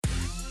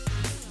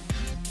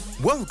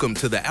Welcome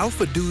to the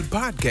Alpha Dude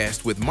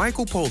Podcast with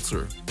Michael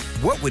Pulser.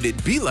 What would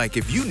it be like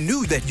if you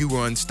knew that you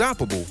were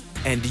unstoppable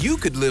and you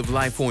could live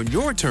life on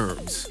your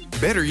terms?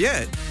 Better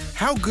yet,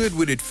 how good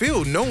would it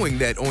feel knowing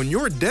that on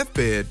your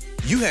deathbed,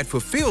 you had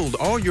fulfilled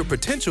all your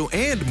potential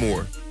and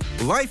more?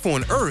 Life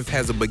on Earth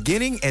has a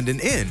beginning and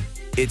an end.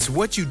 It's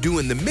what you do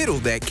in the middle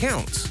that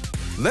counts.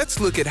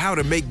 Let's look at how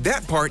to make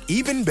that part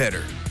even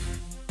better.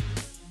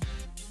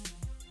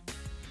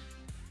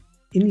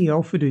 In the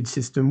Alpha Dude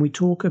system, we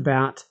talk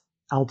about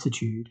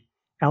altitude.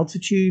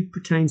 Altitude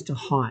pertains to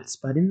heights,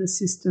 but in the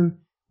system,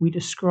 we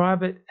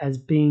describe it as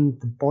being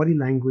the body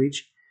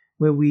language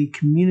where we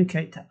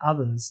communicate to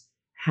others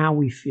how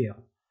we feel,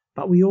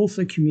 but we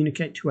also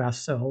communicate to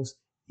ourselves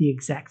the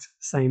exact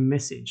same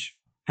message.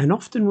 And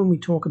often when we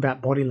talk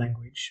about body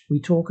language, we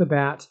talk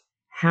about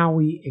how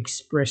we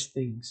express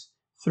things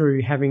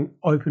through having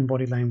open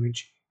body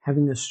language,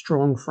 having a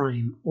strong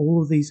frame,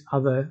 all of these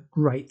other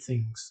great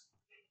things.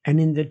 And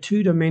in the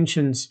two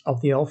dimensions of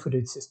the Alpha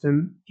Dude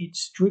system, it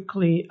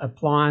strictly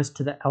applies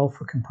to the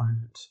alpha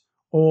component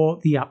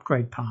or the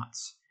upgrade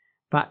parts.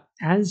 But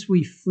as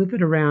we flip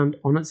it around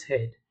on its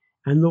head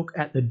and look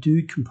at the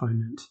dude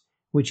component,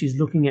 which is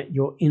looking at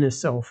your inner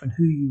self and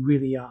who you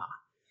really are,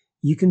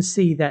 you can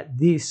see that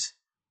this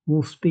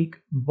will speak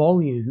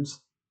volumes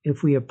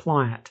if we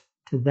apply it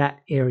to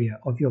that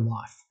area of your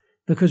life.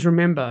 Because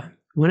remember,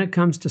 when it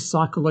comes to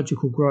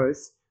psychological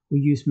growth, we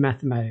use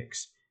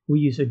mathematics.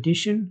 We use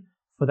addition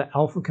for the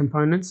alpha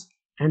components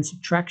and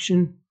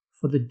subtraction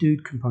for the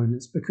dude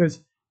components,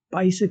 because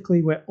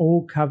basically we're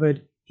all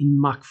covered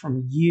in muck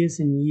from years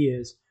and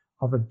years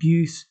of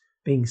abuse,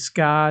 being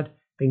scarred,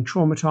 being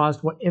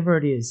traumatized, whatever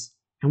it is,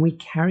 and we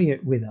carry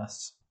it with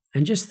us.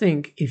 And just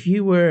think, if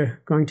you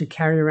were going to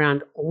carry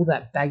around all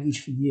that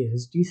baggage for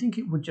years, do you think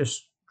it would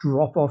just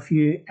drop off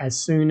you as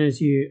soon as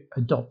you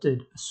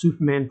adopted a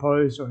Superman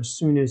pose or as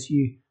soon as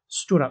you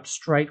stood up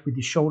straight with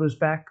your shoulders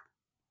back?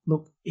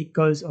 Look, it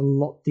goes a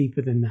lot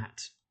deeper than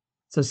that.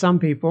 So some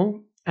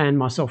people, and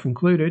myself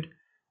included,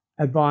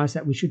 advise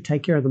that we should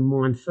take care of the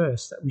mind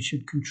first, that we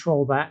should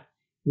control that,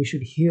 we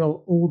should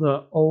heal all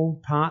the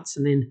old parts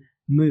and then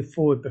move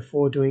forward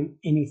before doing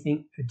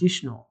anything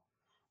additional.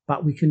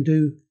 But we can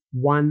do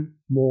one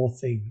more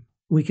thing.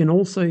 We can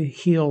also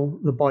heal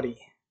the body.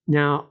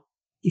 Now,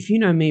 if you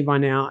know me by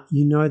now,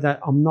 you know that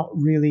I'm not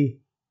really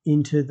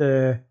into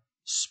the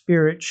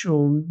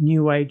spiritual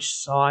new age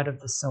side of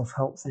the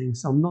self-help thing.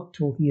 So I'm not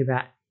talking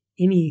about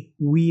any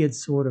weird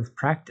sort of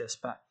practice,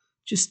 but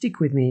just stick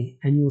with me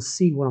and you'll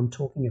see what I'm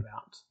talking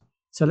about.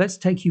 So let's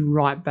take you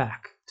right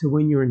back to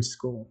when you're in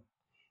school.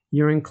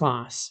 You're in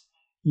class.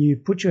 You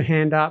put your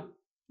hand up,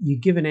 you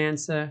give an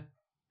answer,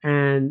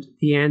 and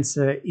the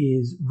answer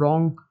is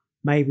wrong.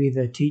 Maybe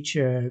the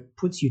teacher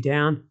puts you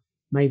down.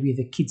 Maybe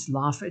the kids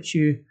laugh at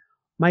you.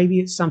 Maybe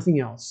it's something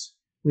else.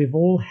 We've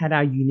all had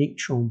our unique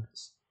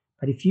traumas.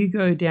 But if you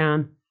go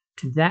down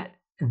to that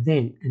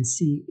event and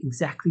see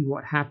exactly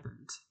what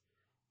happened,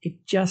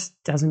 it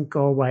just doesn't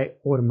go away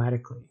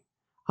automatically.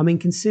 I mean,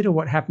 consider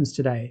what happens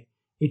today.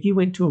 If you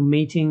went to a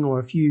meeting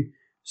or if you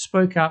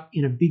spoke up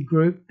in a big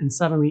group and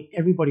suddenly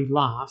everybody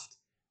laughed,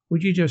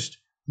 would you just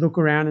look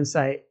around and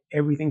say,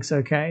 everything's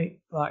okay?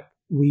 Like,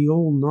 we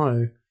all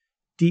know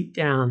deep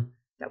down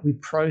that we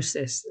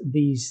process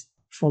these,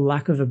 for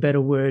lack of a better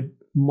word,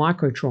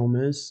 micro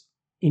traumas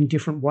in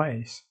different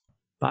ways.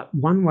 But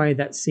one way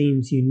that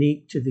seems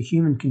unique to the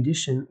human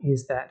condition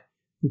is that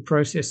we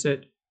process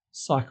it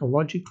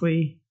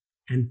psychologically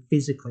and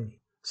physically.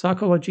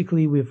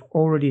 Psychologically, we've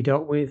already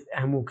dealt with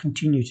and will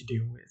continue to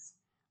deal with.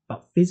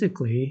 But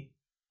physically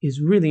is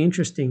really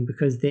interesting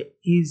because there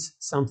is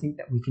something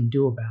that we can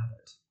do about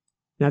it.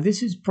 Now,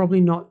 this is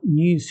probably not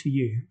news for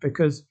you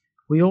because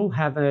we all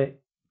have a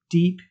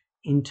deep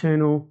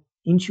internal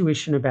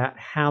intuition about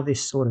how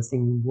this sort of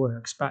thing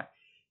works, but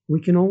we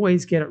can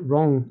always get it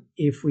wrong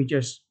if we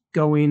just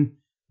go in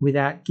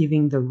without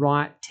giving the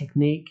right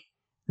technique,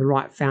 the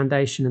right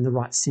foundation, and the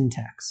right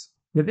syntax.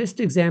 The best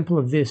example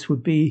of this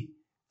would be,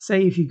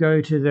 say if you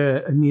go to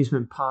the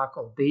amusement park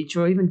or beach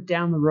or even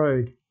down the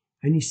road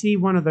and you see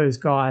one of those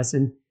guys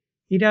and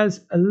he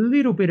does a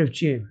little bit of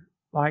gym,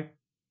 like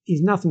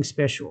he's nothing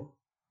special,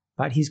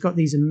 but he's got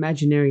these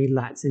imaginary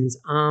lats and his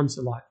arms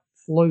are like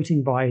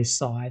floating by his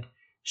side,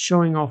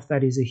 showing off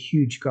that he's a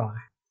huge guy.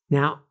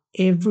 Now,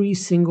 every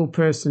single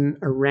person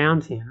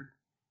around him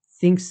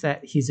thinks that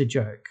he's a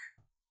joke.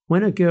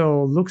 When a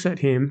girl looks at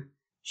him,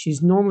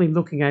 she's normally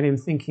looking at him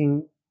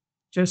thinking,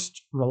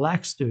 just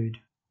relax, dude.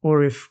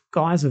 Or if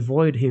guys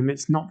avoid him,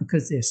 it's not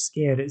because they're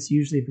scared, it's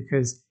usually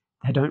because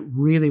they don't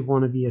really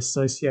want to be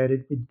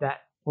associated with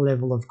that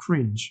level of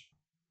cringe.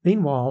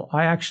 Meanwhile,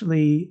 I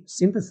actually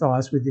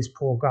sympathize with this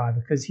poor guy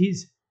because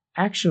he's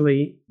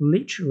actually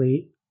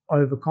literally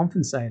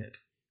overcompensated,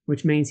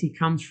 which means he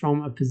comes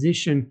from a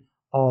position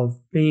of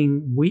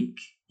being weak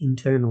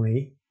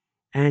internally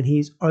and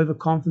he's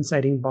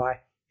overcompensating by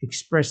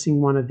expressing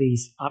one of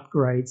these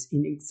upgrades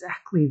in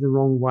exactly the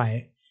wrong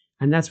way.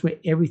 And that's where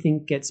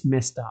everything gets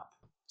messed up.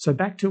 So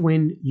back to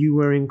when you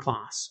were in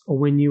class or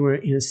when you were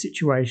in a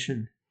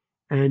situation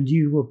and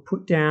you were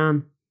put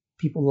down,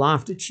 people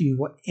laughed at you,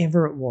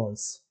 whatever it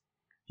was.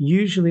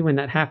 Usually when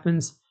that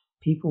happens,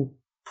 people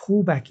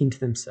pull back into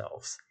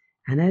themselves.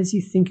 And as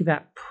you think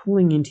about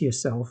pulling into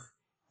yourself,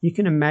 you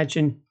can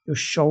imagine your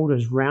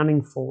shoulders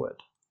rounding forward.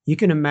 You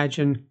can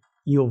imagine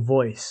your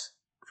voice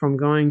from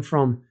going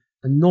from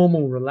a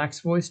normal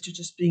relaxed voice to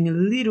just being a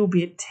little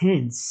bit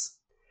tense.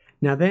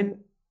 Now then,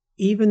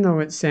 even though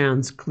it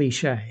sounds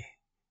cliche,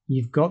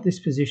 you've got this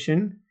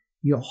position,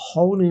 you're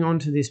holding on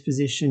to this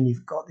position,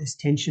 you've got this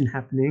tension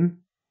happening,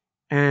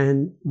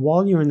 and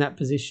while you're in that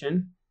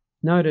position,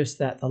 notice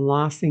that the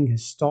laughing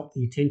has stopped,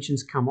 the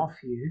tension's come off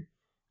you,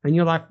 and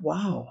you're like,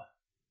 wow,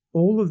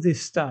 all of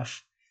this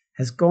stuff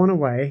has gone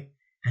away,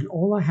 and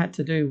all I had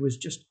to do was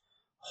just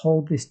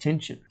hold this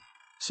tension.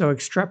 So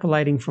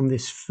extrapolating from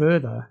this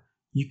further,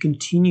 you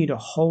continue to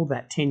hold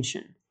that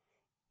tension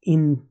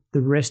in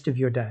the rest of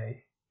your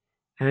day.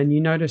 And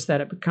you notice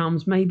that it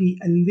becomes maybe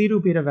a little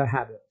bit of a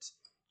habit.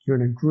 You're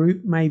in a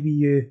group, maybe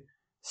you're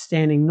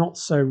standing not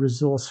so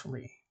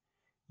resourcefully.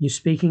 You're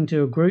speaking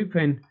to a group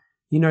and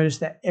you notice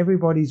that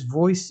everybody's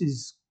voice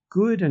is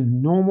good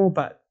and normal,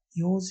 but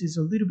yours is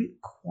a little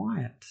bit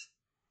quiet.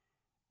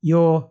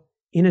 You're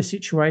in a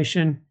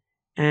situation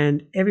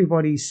and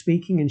everybody's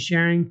speaking and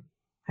sharing,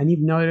 and you've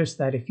noticed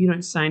that if you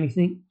don't say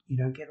anything, you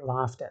don't get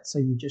laughed at, so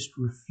you just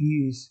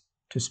refuse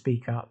to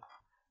speak up.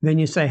 Then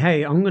you say,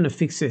 hey, I'm going to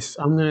fix this.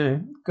 I'm going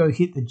to go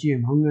hit the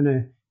gym. I'm going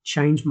to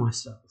change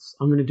myself.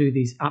 I'm going to do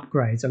these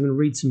upgrades. I'm going to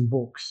read some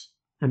books,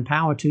 and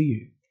power to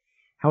you.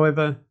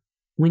 However,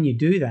 when you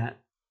do that,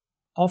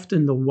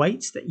 often the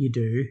weights that you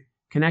do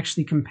can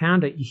actually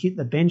compound it. You hit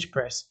the bench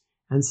press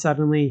and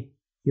suddenly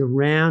you're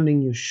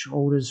rounding your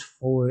shoulders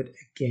forward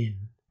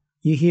again.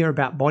 You hear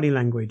about body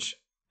language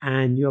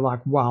and you're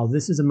like, wow,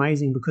 this is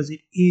amazing because it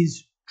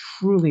is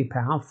truly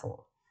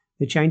powerful.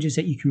 The changes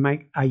that you can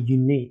make are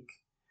unique.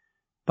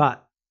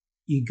 But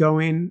you go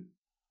in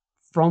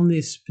from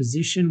this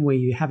position where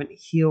you haven't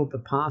healed the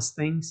past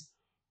things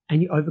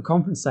and you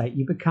overcompensate.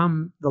 You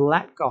become the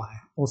lat guy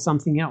or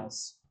something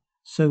else.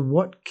 So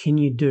what can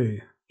you do?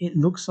 It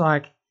looks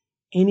like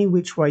any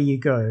which way you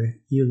go,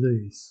 you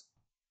lose.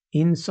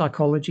 In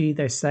psychology,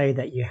 they say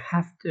that you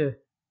have to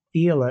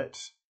feel it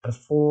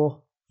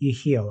before you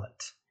heal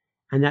it.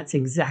 And that's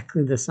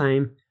exactly the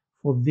same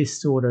for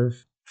this sort of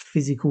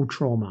physical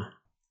trauma.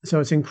 So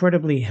it's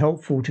incredibly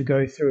helpful to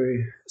go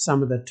through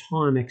some of the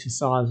time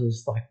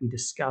exercises like we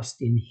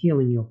discussed in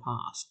Healing Your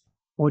Past,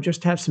 or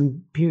just have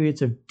some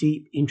periods of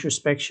deep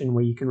introspection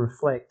where you can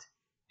reflect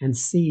and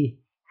see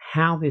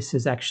how this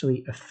has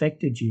actually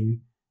affected you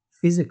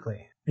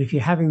physically. If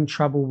you're having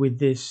trouble with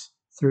this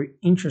through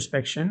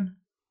introspection,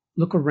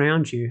 look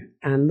around you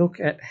and look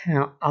at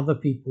how other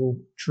people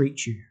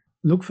treat you.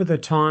 Look for the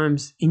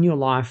times in your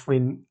life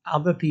when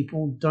other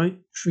people don't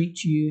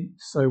treat you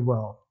so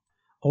well.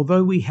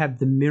 Although we have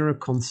the mirror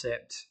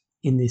concept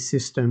in this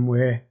system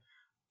where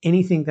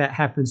anything that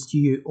happens to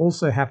you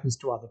also happens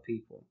to other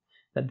people,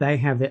 that they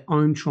have their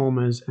own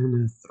traumas and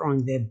are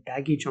throwing their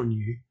baggage on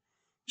you,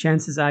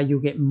 chances are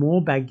you'll get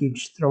more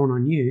baggage thrown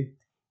on you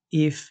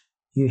if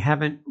you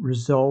haven't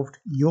resolved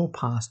your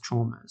past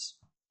traumas.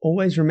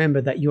 Always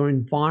remember that your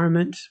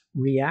environment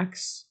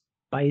reacts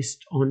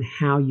based on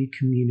how you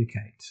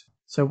communicate.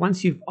 So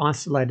once you've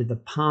isolated the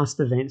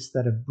past events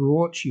that have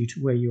brought you to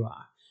where you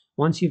are,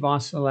 once you've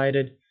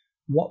isolated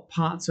what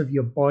parts of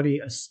your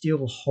body are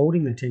still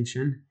holding the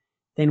tension,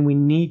 then we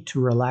need to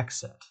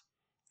relax it.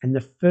 And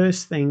the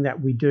first thing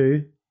that we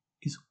do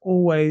is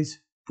always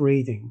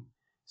breathing.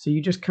 So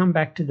you just come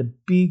back to the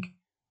big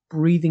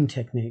breathing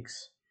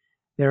techniques.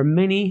 There are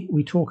many,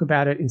 we talk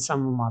about it in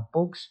some of my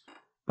books,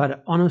 but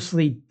it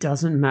honestly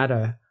doesn't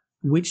matter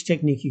which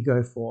technique you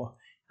go for.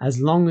 As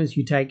long as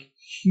you take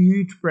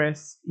huge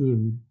breaths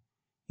in,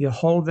 you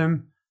hold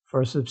them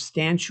for a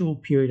substantial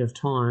period of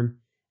time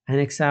and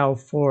exhale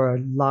for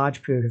a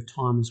large period of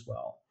time as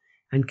well,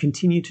 and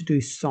continue to do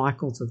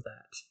cycles of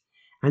that.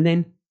 And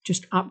then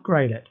just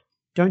upgrade it.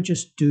 Don't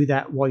just do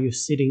that while you're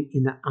sitting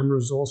in that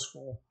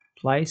unresourceful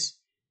place.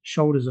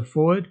 Shoulders are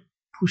forward,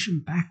 push them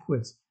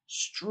backwards,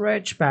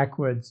 stretch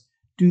backwards,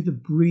 do the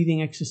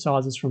breathing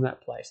exercises from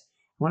that place.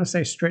 When I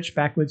say stretch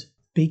backwards,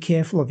 be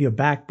careful of your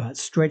back, but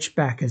stretch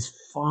back as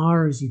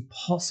far as you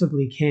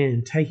possibly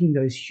can, taking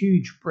those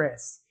huge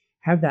breaths.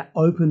 Have that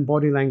open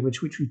body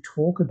language, which we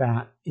talk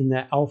about in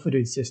the Alpha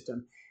Dude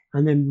system,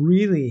 and then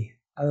really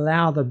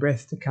allow the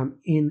breath to come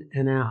in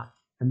and out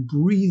and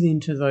breathe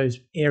into those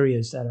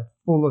areas that are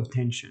full of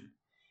tension.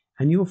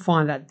 And you'll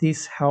find that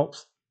this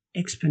helps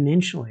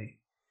exponentially.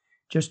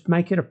 Just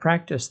make it a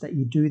practice that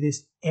you do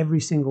this every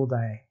single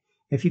day.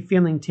 If you're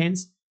feeling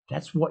tense,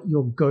 that's what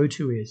your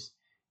go-to is.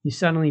 You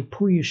suddenly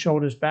pull your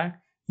shoulders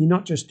back. You're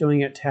not just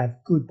doing it to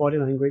have good body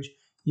language.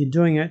 You're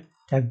doing it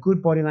to have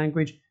good body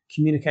language,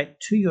 communicate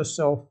to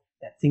yourself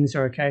that things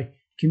are okay,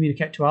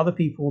 communicate to other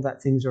people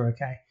that things are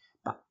okay,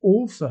 but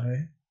also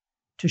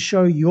to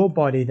show your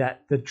body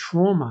that the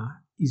trauma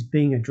is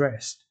being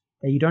addressed,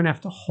 that you don't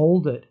have to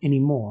hold it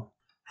anymore.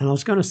 And I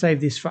was going to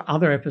save this for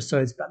other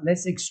episodes, but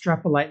let's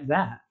extrapolate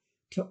that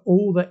to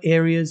all the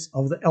areas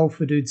of the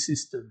Alpha Dude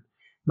system.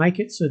 Make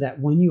it so that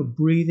when you're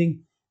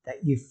breathing,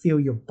 that you feel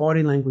your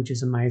body language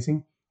is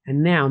amazing.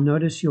 And now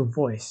notice your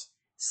voice.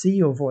 See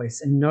your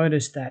voice and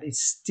notice that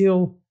it's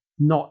still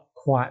not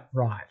quite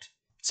right.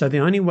 So the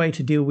only way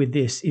to deal with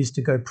this is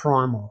to go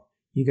primal.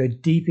 You go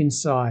deep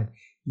inside.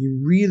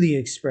 You really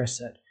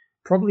express it.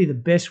 Probably the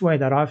best way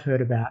that I've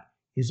heard about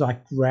is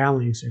like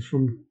growling. So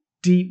from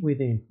deep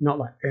within, not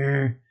like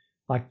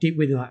deep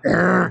within,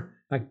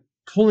 like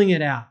pulling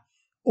it out.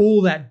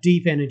 All that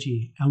deep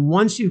energy. And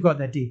once you've got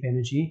that deep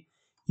energy,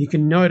 you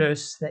can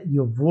notice that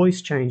your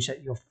voice changes,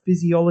 that your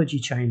physiology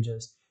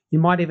changes. You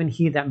might even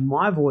hear that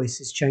my voice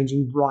is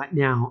changing right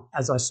now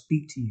as I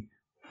speak to you.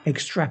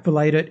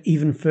 Extrapolate it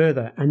even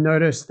further and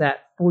notice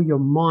that for your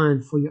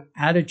mind, for your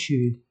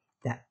attitude,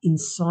 that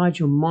inside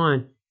your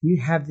mind,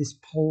 you have this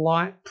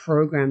polite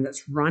program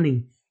that's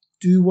running.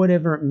 Do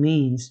whatever it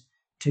means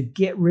to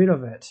get rid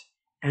of it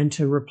and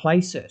to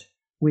replace it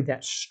with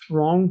that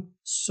strong,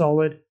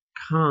 solid,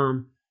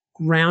 calm,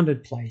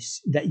 grounded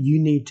place that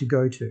you need to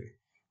go to,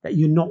 that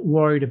you're not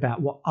worried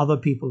about what other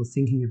people are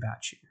thinking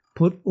about you.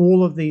 Put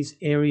all of these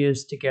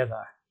areas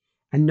together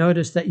and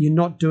notice that you're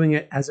not doing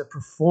it as a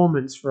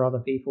performance for other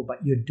people,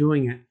 but you're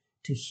doing it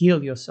to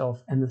heal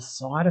yourself. And the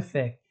side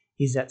effect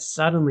is that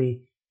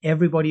suddenly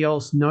everybody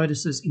else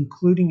notices,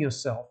 including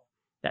yourself,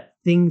 that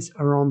things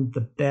are on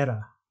the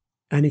better.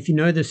 And if you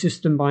know the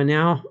system by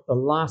now, the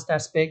last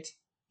aspect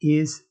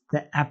is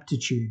the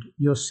aptitude,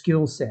 your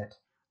skill set.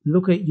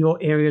 Look at your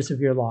areas of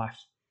your life.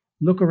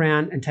 Look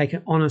around and take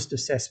an honest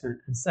assessment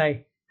and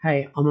say,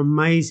 hey, I'm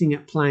amazing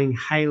at playing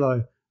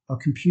Halo, a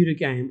computer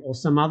game or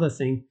some other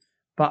thing,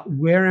 but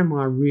where am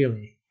I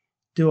really?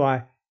 Do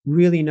I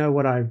really know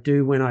what I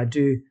do when I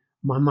do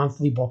my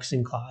monthly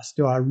boxing class?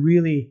 Do I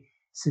really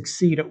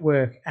succeed at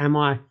work? Am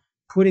I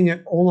putting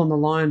it all on the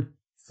line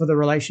for the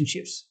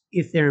relationships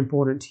if they're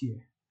important to you?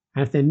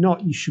 And if they're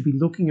not, you should be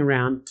looking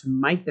around to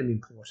make them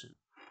important.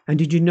 And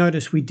did you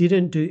notice we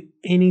didn't do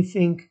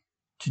anything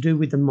to do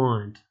with the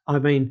mind? I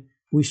mean,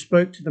 we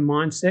spoke to the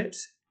mindset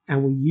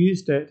and we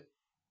used it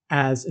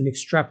as an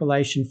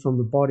extrapolation from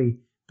the body.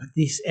 But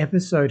this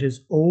episode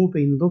has all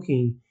been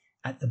looking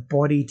at the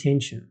body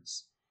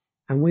tensions.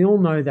 And we all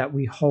know that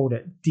we hold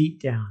it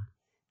deep down,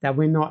 that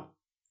we're not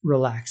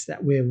relaxed,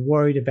 that we're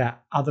worried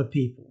about other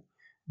people,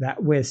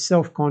 that we're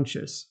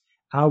self-conscious.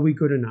 Are we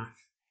good enough?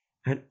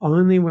 And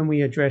only when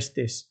we address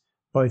this,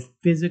 both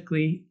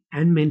physically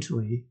and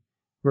mentally,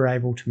 we're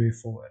able to move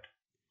forward.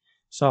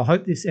 So I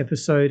hope this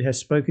episode has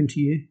spoken to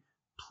you.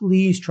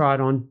 Please try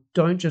it on.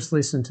 Don't just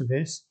listen to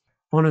this.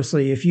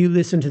 Honestly, if you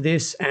listen to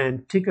this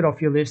and tick it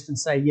off your list and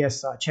say,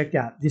 yes, I checked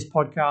out this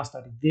podcast,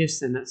 I did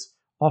this, and it's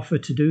off a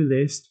to-do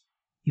list,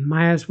 you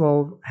may as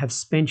well have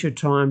spent your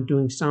time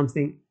doing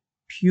something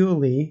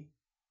purely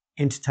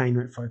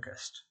entertainment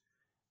focused.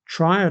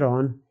 Try it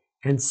on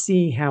and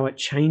see how it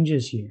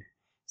changes you.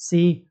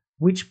 See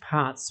which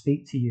parts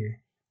speak to you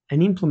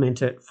and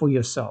implement it for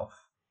yourself.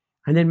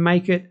 And then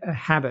make it a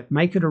habit,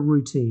 make it a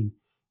routine.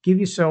 Give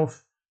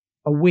yourself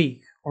a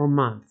week or a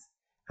month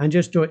and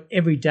just do it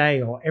every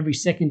day or every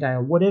second day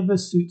or whatever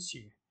suits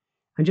you.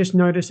 And just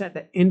notice at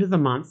the end of the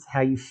month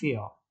how you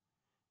feel.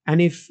 And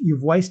if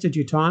you've wasted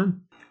your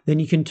time, then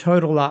you can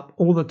total up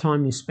all the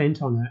time you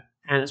spent on it,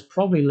 and it's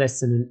probably less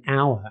than an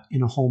hour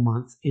in a whole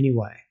month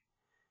anyway.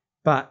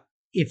 But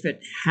if it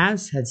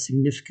has had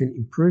significant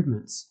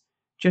improvements,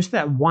 just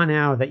that 1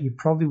 hour that you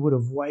probably would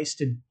have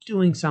wasted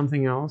doing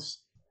something else,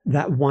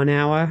 that 1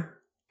 hour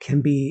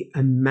can be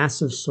a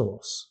massive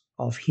source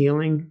of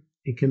healing.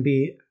 It can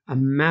be a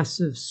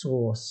massive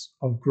source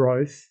of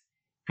growth,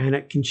 and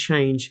it can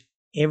change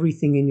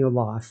everything in your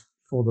life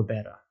for the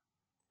better.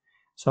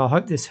 So I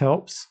hope this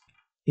helps.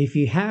 If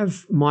you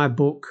have my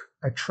book,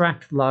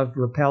 Attract, Love,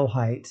 Repel,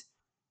 Hate,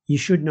 you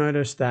should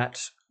notice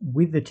that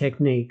with the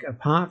technique,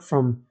 apart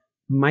from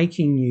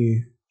making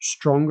you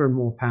stronger and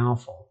more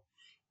powerful,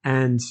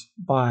 and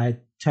by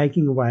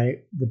taking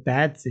away the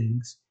bad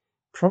things,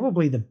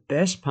 probably the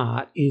best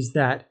part is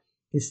that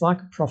it's like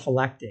a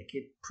prophylactic.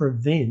 It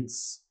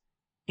prevents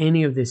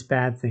any of these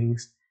bad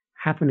things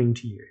happening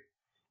to you.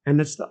 And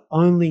it's the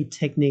only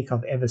technique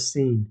I've ever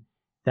seen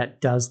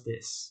that does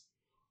this.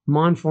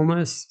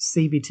 Mindfulness,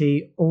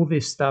 CBT, all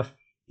this stuff,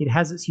 it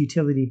has its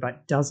utility,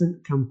 but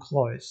doesn't come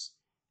close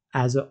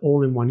as an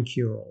all-in-one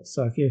cure-all.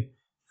 So if you've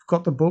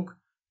got the book,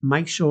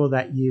 make sure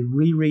that you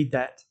reread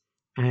that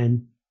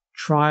and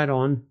try it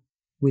on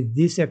with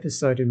this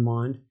episode in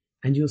mind,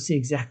 and you'll see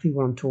exactly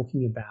what I'm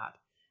talking about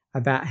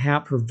how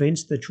it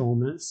prevents the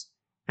traumas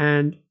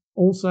and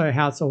also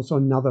how it's also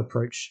another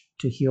approach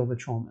to heal the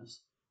traumas.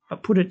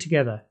 But put it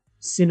together,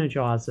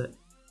 synergize it,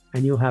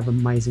 and you'll have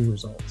amazing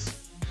results.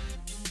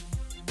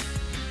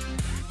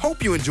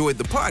 Hope you enjoyed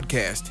the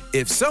podcast.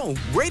 If so,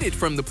 rate it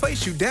from the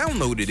place you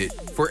downloaded it.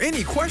 For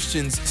any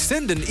questions,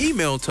 send an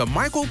email to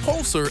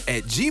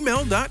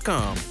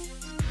michaelpulser@gmail.com.